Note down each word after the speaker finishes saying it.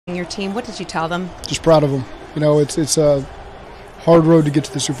Your team, what did you tell them? Just proud of them. You know, it's a hard road to get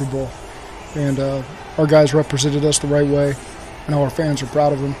to the Super Bowl, and our guys represented us the right way. I know our fans are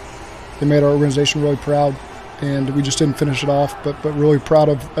proud of them. They made our organization really proud, and we just didn't finish it off, but really proud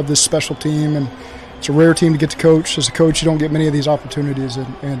of this special team. And it's a rare team to get to coach. As a coach, you don't get many of these opportunities,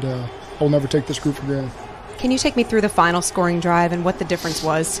 and I'll never take this group for granted. Can you take me through the final scoring drive and what the difference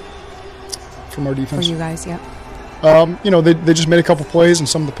was from our defense? For you guys, yeah. You know, they just made a couple plays, and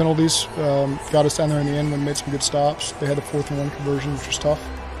some of the penalties got us down there in the end when we made some good stops. They had the 4th and 1 conversion, which was tough.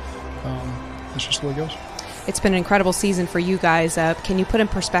 That's just the way it goes. It's been an incredible season for you guys. Can you put in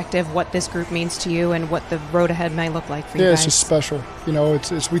perspective what this group means to you and what the road ahead might look like for you guys? Yeah, it's just special. You know,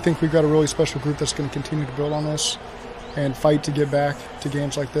 we think we've got a really special group that's going to continue to build on this and fight to get back to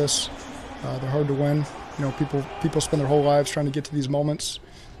games like this. They're hard to win. You know, people spend their whole lives trying to get to these moments,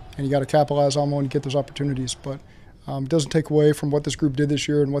 and you got to capitalize on them when you get those opportunities. But it doesn't take away from what this group did this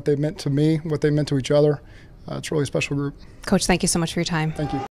year and what they meant to me, what they meant to each other. It's a really special group. Coach, thank you so much for your time. Thank you.